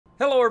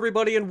Hello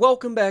everybody and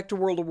welcome back to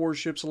World of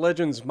Warships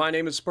Legends. My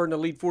name is Spartan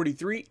Elite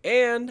 43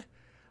 and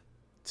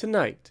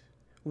tonight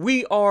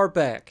we are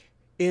back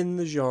in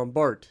the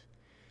Bart.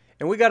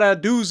 And we got a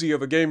doozy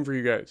of a game for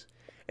you guys.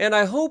 And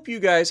I hope you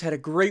guys had a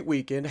great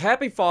weekend.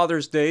 Happy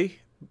Father's Day.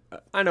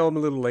 I know I'm a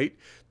little late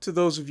to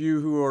those of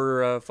you who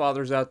are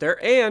fathers out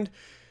there, and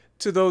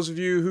to those of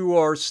you who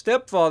are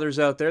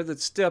stepfathers out there that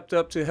stepped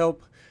up to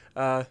help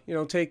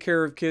take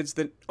care of kids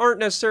that aren't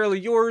necessarily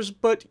yours,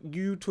 but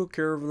you took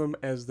care of them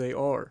as they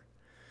are.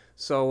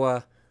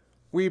 So,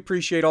 we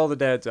appreciate all the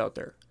dads out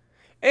there.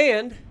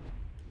 And,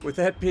 with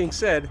that being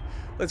said,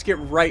 let's get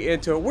right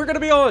into it. We're going to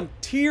be on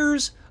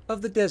Tears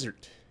of the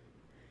Desert.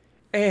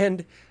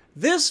 And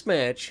this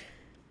match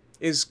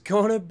is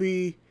going to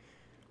be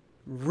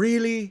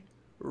really,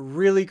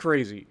 really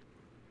crazy.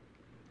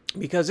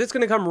 Because it's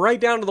going to come right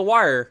down to the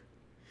wire.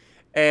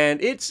 And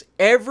it's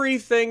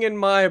everything in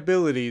my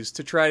abilities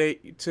to try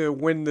to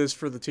win this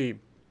for the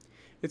team.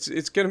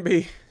 It's going to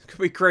be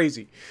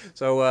crazy.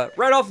 So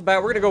right off the bat,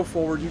 we're going to go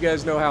forward. You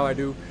guys know how I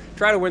do.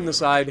 Try to win the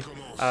side.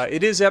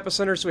 It is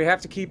epicenter, so we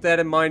have to keep that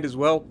in mind as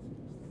well.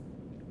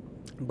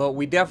 But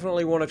we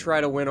definitely want to try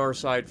to win our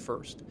side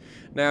first.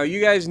 Now, you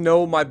guys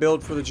know my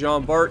build for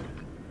the Bart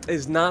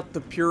is not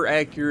the pure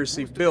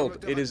accuracy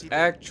build. It is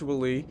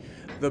actually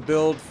the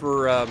build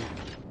for,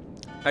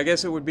 I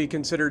guess it would be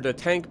considered a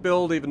tank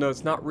build, even though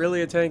it's not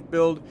really a tank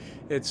build.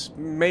 It's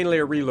mainly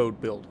a reload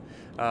build.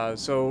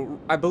 So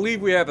I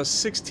believe we have a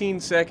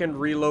 16-second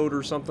reload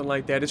or something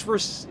like that.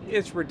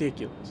 It's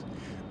ridiculous.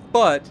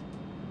 But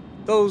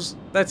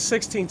that's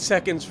 16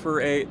 seconds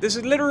for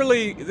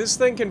this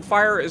thing can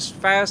fire as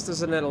fast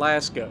as an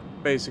Alaska,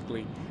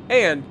 basically.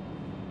 And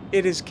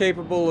it is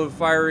capable of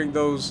firing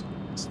those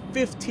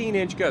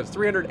 15-inch guns,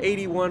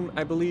 381,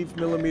 I believe,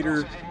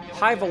 millimeter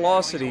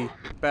high-velocity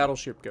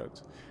battleship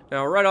guns.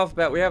 Now, right off the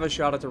bat, we have a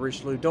shot at the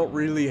Richelieu. Don't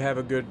really have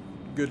a good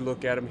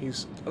look at him.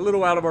 He's a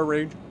little out of our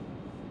range.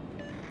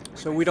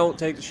 So we don't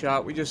take the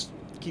shot, we just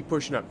keep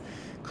pushing up.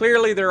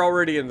 Clearly they're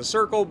already in the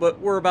circle, but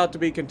we're about to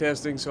be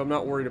contesting, so I'm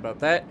not worried about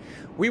that.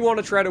 We want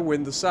to try to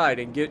win the side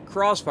and get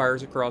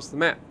crossfires across the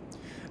map.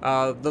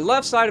 The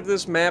left side of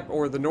this map,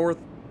 or the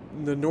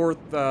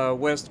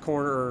northwest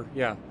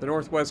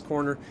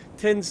corner,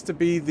 tends to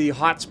be the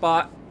hot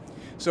spot.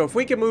 So if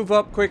we can move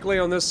up quickly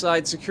on this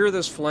side, secure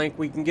this flank,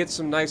 we can get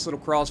some nice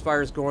little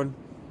crossfires going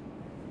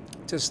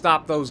to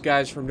stop those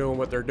guys from doing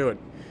what they're doing.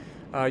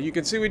 You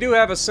can see we do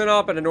have a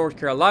Synop and a North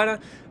Carolina.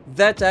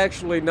 That's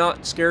actually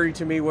not scary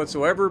to me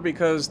whatsoever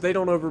because they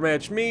don't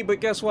overmatch me, but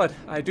guess what?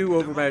 I do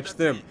overmatch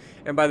them.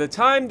 And by the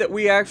time that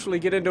we actually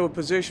get into a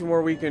position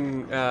where we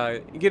can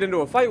get into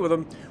a fight with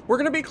them, we're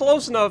going to be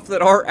close enough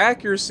that our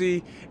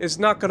accuracy is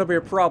not going to be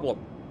a problem,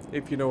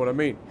 if you know what I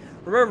mean.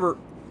 Remember,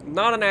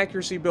 not an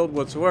accuracy build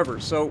whatsoever,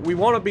 so we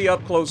want to be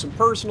up close and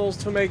personals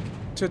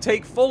to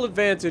take full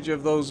advantage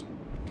of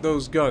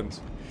those guns.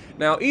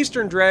 Now,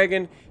 Eastern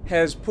Dragon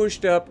has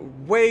pushed up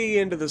way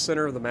into the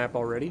center of the map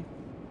already,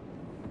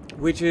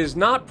 which is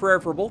not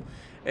preferable,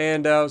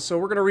 and so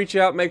we're going to reach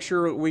out, make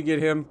sure we get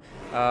him.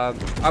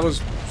 I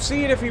was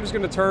seeing if he was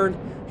going to turn.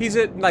 He's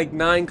at like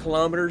 9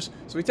 kilometers,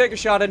 so we take a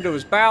shot into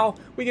his bow.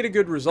 We get a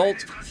good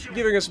result,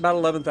 giving us about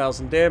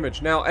 11,000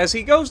 damage. Now, as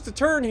he goes to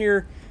turn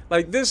here,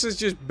 like, this is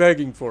just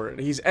begging for it.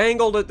 He's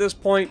angled at this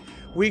point.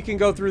 We can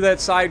go through that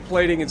side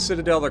plating and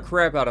citadel the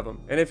crap out of him.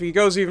 And if he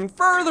goes even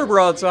further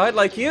broadside,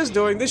 like he is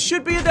doing, this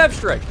should be a depth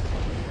strike.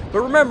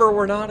 But remember,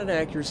 we're not an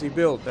accuracy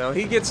build. Now,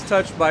 he gets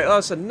touched by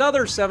us,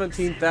 another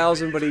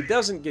 17,000, but he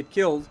doesn't get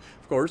killed,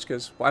 of course,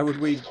 because why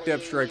would we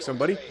depth strike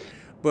somebody?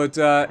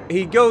 But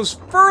he goes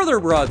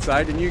further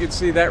broadside, and you can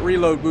see that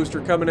reload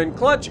booster coming in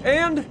clutch,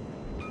 and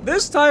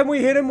this time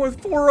we hit him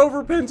with 4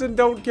 overpins and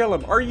don't kill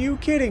him. Are you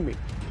kidding me?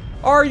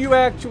 Are you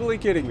actually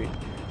kidding me?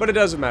 But it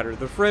doesn't matter.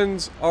 The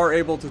friends are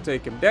able to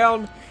take him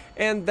down,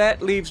 and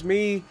that leaves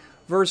me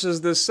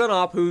versus this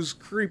Synop who's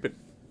creeping.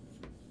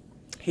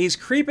 He's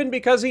creeping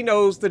because he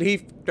knows that he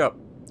f***ed up.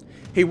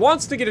 He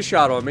wants to get a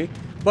shot on me,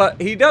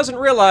 but he doesn't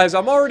realize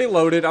I'm already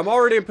loaded, I'm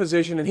already in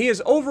position, and he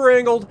is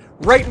over-angled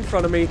right in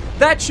front of me.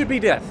 That should be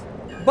death.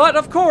 But,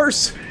 of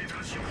course,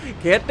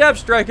 can't depth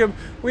strike him.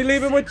 We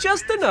leave him with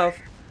just enough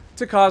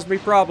to cause me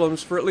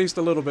problems for at least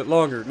a little bit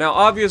longer. Now,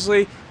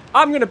 obviously,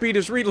 I'm going to beat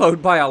his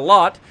reload by a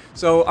lot,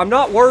 so I'm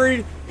not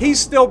worried. He's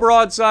still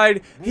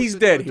broadside. He's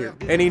dead here,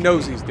 and he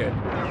knows he's dead.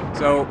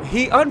 So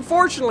he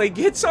unfortunately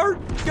gets our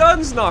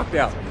guns knocked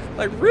out.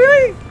 Like,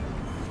 really?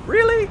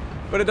 Really?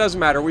 But it doesn't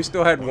matter. We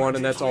still had one,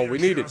 and that's all we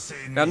needed.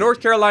 Now,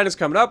 North Carolina's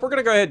coming up. We're going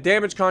to go ahead,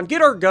 damage con,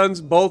 get our guns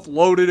both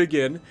loaded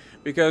again,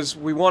 because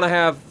we want to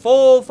have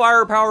full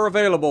firepower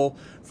available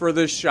for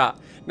this shot.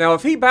 Now,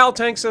 if he bow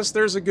tanks us,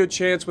 there's a good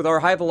chance with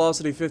our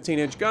high-velocity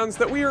 15-inch guns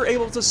that we are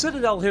able to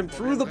citadel him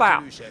through the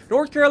bow.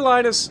 North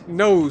Carolina's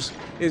nose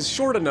is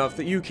short enough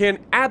that you can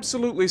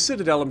absolutely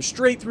citadel him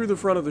straight through the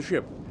front of the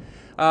ship.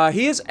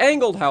 He is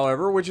angled,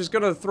 however, which is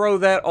going to throw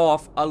that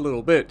off a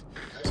little bit.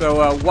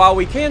 So while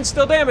we can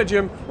still damage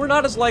him, we're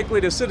not as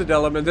likely to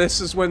citadel him, and this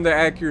is when the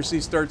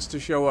accuracy starts to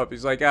show up.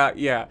 He's like,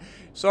 yeah,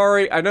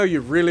 sorry, I know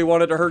you really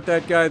wanted to hurt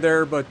that guy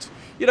there, but,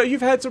 you know,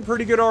 you've had some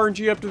pretty good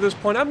RNG up to this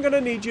point. I'm going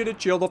to need you to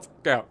chill the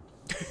fuck out.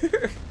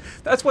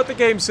 That's what the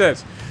game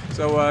says.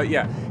 So,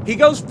 yeah, he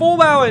goes full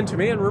bow into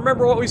me, and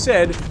remember what we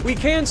said, we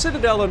can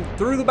citadel him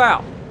through the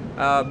bow,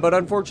 but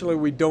unfortunately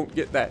we don't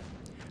get that.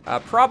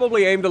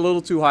 Probably aimed a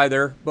little too high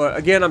there, but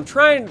again, I'm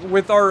trying,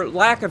 with our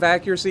lack of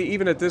accuracy,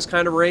 even at this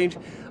kind of range,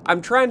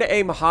 I'm trying to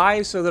aim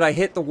high so that I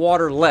hit the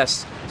water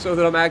less, so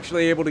that I'm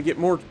actually able to get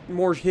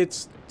more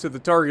hits to the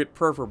target,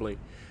 preferably.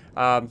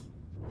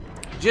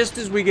 Just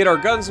as we get our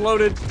guns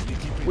loaded,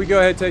 we go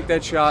ahead and take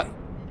that shot,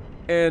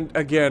 and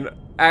again,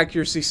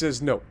 accuracy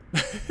says no.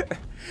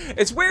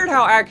 It's weird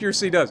how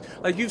accuracy does.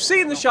 Like, you've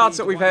seen the shots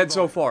that we've had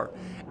so far.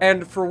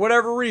 And for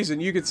whatever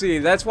reason, you can see,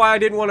 that's why I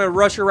didn't want to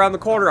rush around the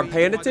corner. I'm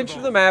paying attention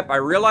to the map. I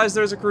realize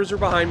there's a cruiser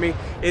behind me.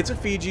 It's a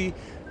Fiji.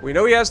 We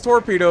know he has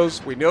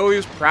torpedoes. We know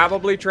he's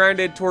probably trying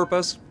to torp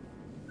us.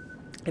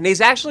 And he's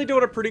actually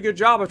doing a pretty good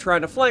job of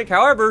trying to flank.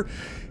 However,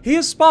 he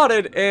is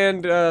spotted,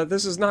 and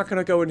this is not going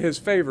to go in his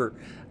favor.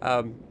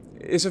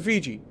 It's a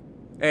Fiji.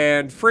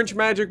 And French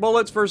magic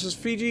bullets versus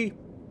Fiji,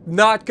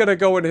 not going to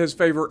go in his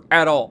favor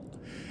at all.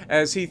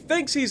 As he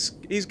thinks he's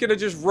going to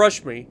just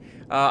rush me.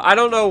 I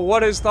don't know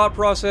what his thought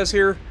process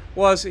here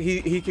was.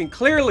 He can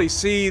clearly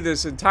see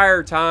this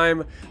entire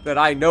time that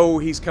I know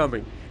he's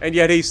coming. And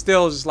yet he's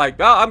still just like,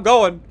 oh, I'm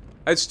going.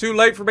 It's too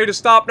late for me to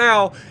stop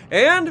now.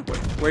 And,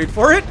 wait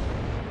for it.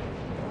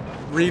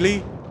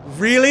 Really?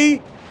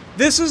 Really?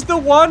 This is the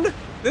one?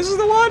 This is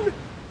the one?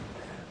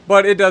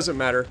 But it doesn't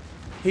matter.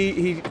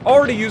 He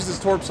already used his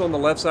torps on the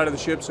left side of the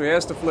ship, so he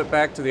has to flip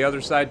back to the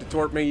other side to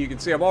torp me. You can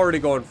see I'm already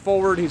going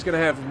forward. He's going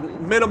to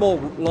have minimal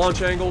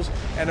launch angles,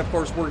 and of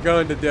course we're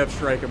going to depth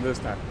strike him this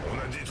time.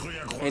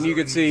 And you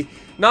can see,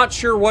 not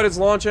sure what his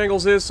launch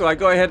angles is, so I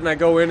go ahead and I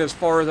go in as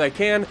far as I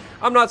can.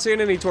 I'm not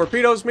seeing any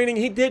torpedoes, meaning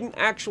he didn't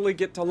actually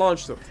get to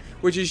launch them,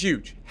 which is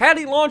huge. Had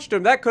he launched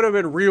them, that could have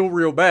been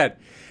real bad.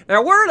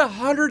 Now, we're at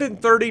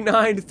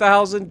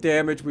 139,000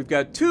 damage. We've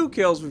got 2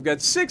 kills. We've got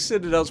 6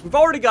 citadels. We've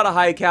already got a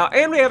high cow,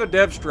 and we have a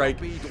depth strike.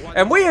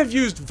 And we have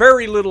used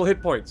very little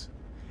hit points.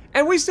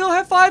 And we still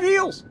have 5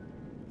 heals.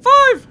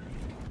 5!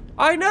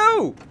 I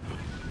know!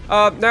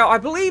 Now, I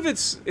believe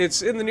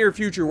it's in the near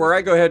future where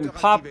I go ahead and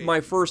pop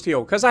my first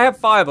heal, because I have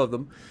 5 of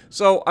them.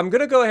 So I'm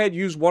going to go ahead and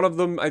use one of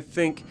them, I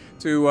think,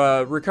 to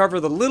recover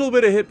the little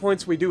bit of hit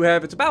points we do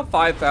have. It's about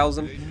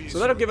 5,000, so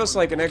that'll give us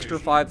like an extra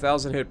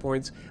 5,000 hit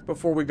points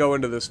before we go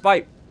into this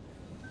fight.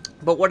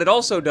 But what it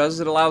also does is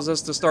it allows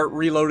us to start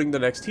reloading the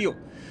next heal.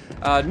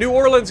 New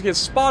Orleans gets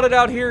spotted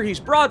out here. He's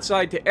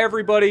broadside to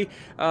everybody,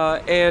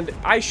 and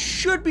I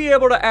should be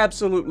able to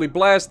absolutely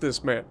blast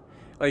this man.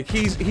 Like,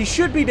 he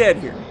should be dead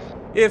here,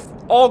 if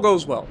all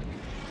goes well.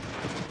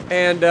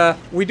 And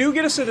we do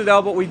get a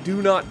citadel, but we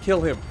do not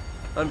kill him,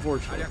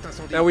 unfortunately.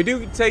 Now, we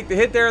do take the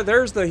hit there.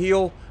 There's the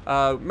heal.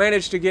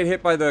 Managed to get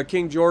hit by the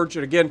King George.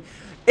 And again,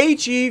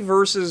 HE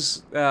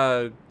versus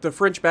the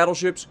French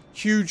battleships,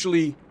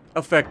 hugely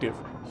effective.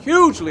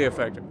 Hugely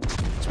effective.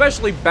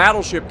 Especially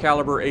battleship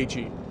caliber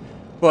HE.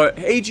 But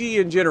HE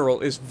in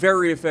general is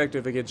very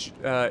effective against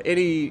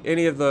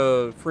any of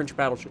the French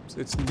battleships.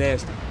 It's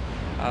nasty.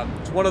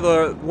 It's one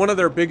of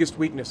their biggest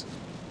weaknesses.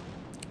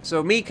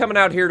 So me coming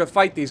out here to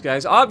fight these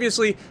guys,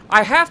 obviously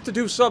I have to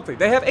do something.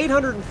 They have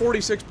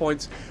 846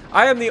 points.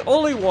 I am the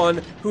only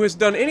one who has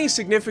done any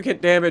significant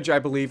damage, I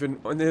believe, in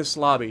this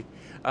lobby.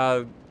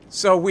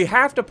 So we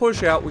have to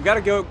push out. We got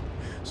to go.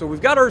 So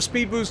we've got our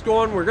speed boost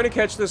going. We're going to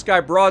catch this guy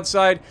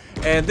broadside,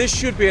 and this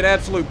should be an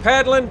absolute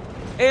paddling.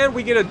 And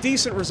we get a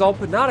decent result,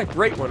 but not a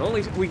great one.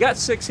 We got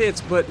 6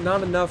 hits, but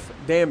not enough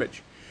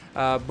damage.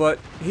 But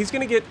he's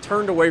going to get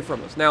turned away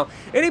from us. Now,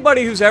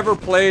 anybody who's ever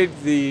played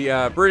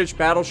the British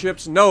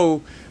battleships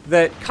know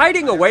that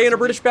kiting away in a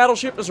British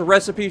battleship is a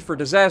recipe for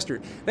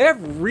disaster. They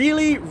have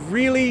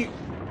really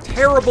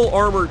terrible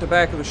armor at the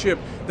back of the ship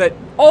that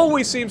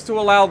always seems to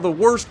allow the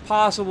worst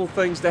possible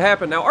things to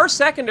happen. Now, our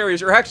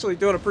secondaries are actually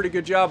doing a pretty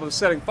good job of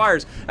setting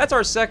fires. That's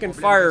our second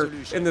fire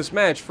in this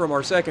match from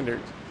our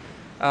secondaries.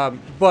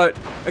 But,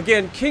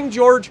 again, King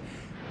George,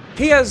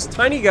 he has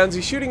tiny guns,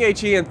 he's shooting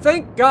HE, and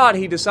thank God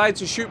he decides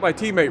to shoot my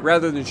teammate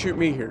rather than shoot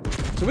me here.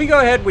 So we go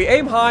ahead, we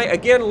aim high,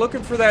 again,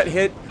 looking for that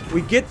hit,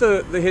 we get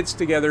the hits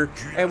together,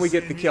 and we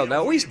get the kill.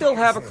 Now, we still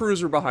have a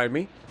cruiser behind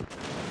me,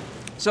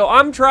 so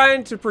I'm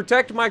trying to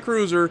protect my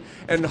cruiser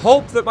and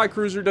hope that my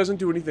cruiser doesn't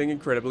do anything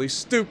incredibly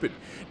stupid.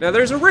 Now,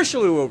 there's a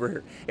Richelieu over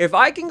here. If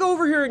I can go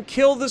over here and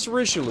kill this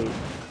Richelieu,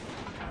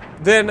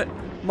 then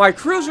my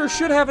cruiser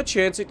should have a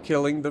chance at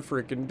killing the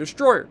freaking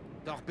destroyer.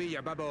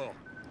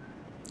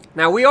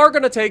 Now, we are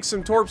going to take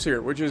some torps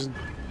here, which is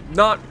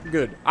not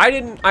good.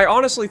 I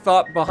honestly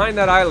thought behind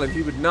that island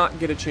he would not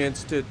get a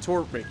chance to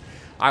torp me.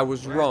 I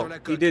was wrong.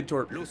 He did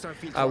torp.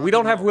 We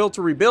don't have will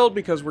to rebuild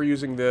because we're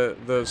using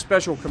the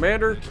special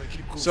commander.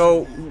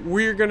 So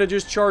we're going to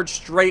just charge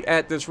straight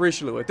at this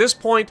Richelieu. At this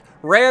point,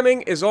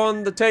 ramming is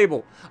on the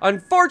table.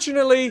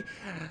 Unfortunately,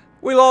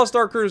 we lost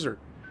our cruiser.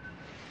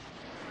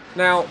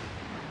 Now,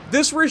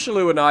 this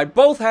Richelieu and I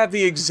both have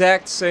the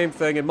exact same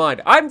thing in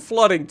mind. I'm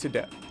flooding to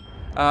death.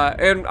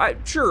 And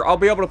sure, I'll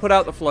be able to put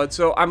out the flood,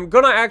 so I'm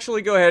gonna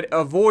actually go ahead,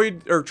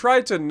 avoid, or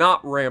try to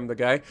not ram the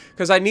guy,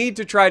 because I need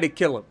to try to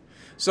kill him.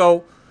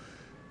 So,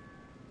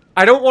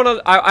 I don't want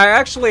to, I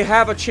actually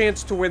have a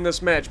chance to win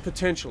this match,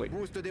 potentially.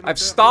 I've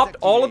stopped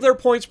all of their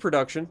points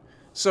production,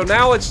 so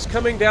now it's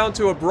coming down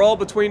to a brawl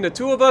between the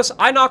two of us.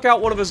 I knock out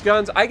one of his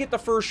guns, I get the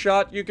first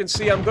shot. You can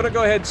see I'm gonna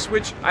go ahead and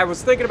switch. I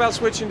was thinking about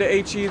switching to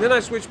HE, then I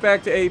switched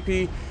back to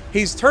AP.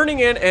 He's turning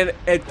in, and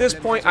at this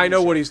point, I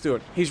know what he's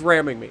doing. He's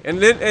ramming me. And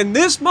then, in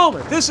this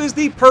moment, this is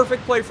the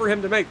perfect play for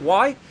him to make.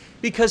 Why?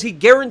 Because he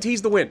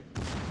guarantees the win.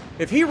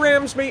 If he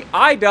rams me,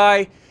 I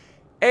die,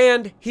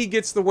 and he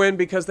gets the win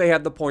because they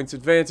have the points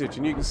advantage.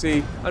 And you can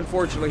see,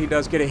 unfortunately, he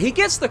does get it. He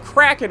gets the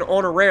Kraken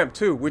on a ram,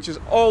 too, which is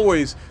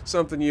always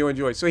something you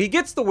enjoy. So he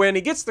gets the win,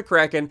 he gets the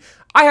Kraken.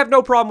 I have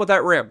no problem with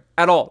that ram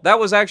at all. That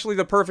was actually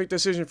the perfect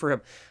decision for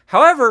him.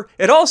 However,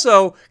 it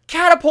also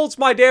catapults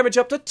my damage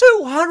up to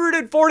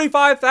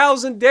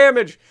 245,000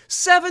 damage.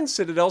 7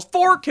 citadels,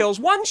 4 kills,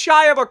 1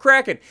 shy of a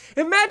Kraken.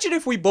 Imagine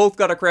if we both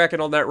got a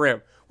Kraken on that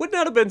ram. Wouldn't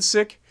that have been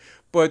sick?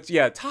 But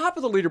yeah, top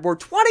of the leaderboard,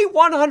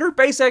 2,100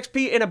 base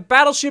XP in a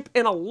battleship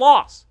in a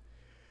loss.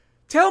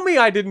 Tell me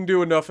I didn't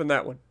do enough in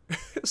that one.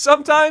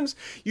 Sometimes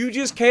you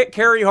just can't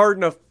carry hard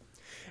enough.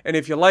 And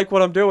if you like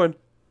what I'm doing,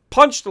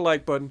 punch the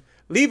like button,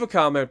 leave a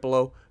comment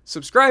below,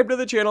 subscribe to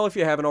the channel if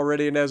you haven't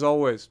already, and as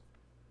always,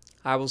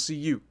 I will see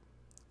you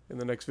in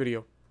the next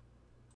video.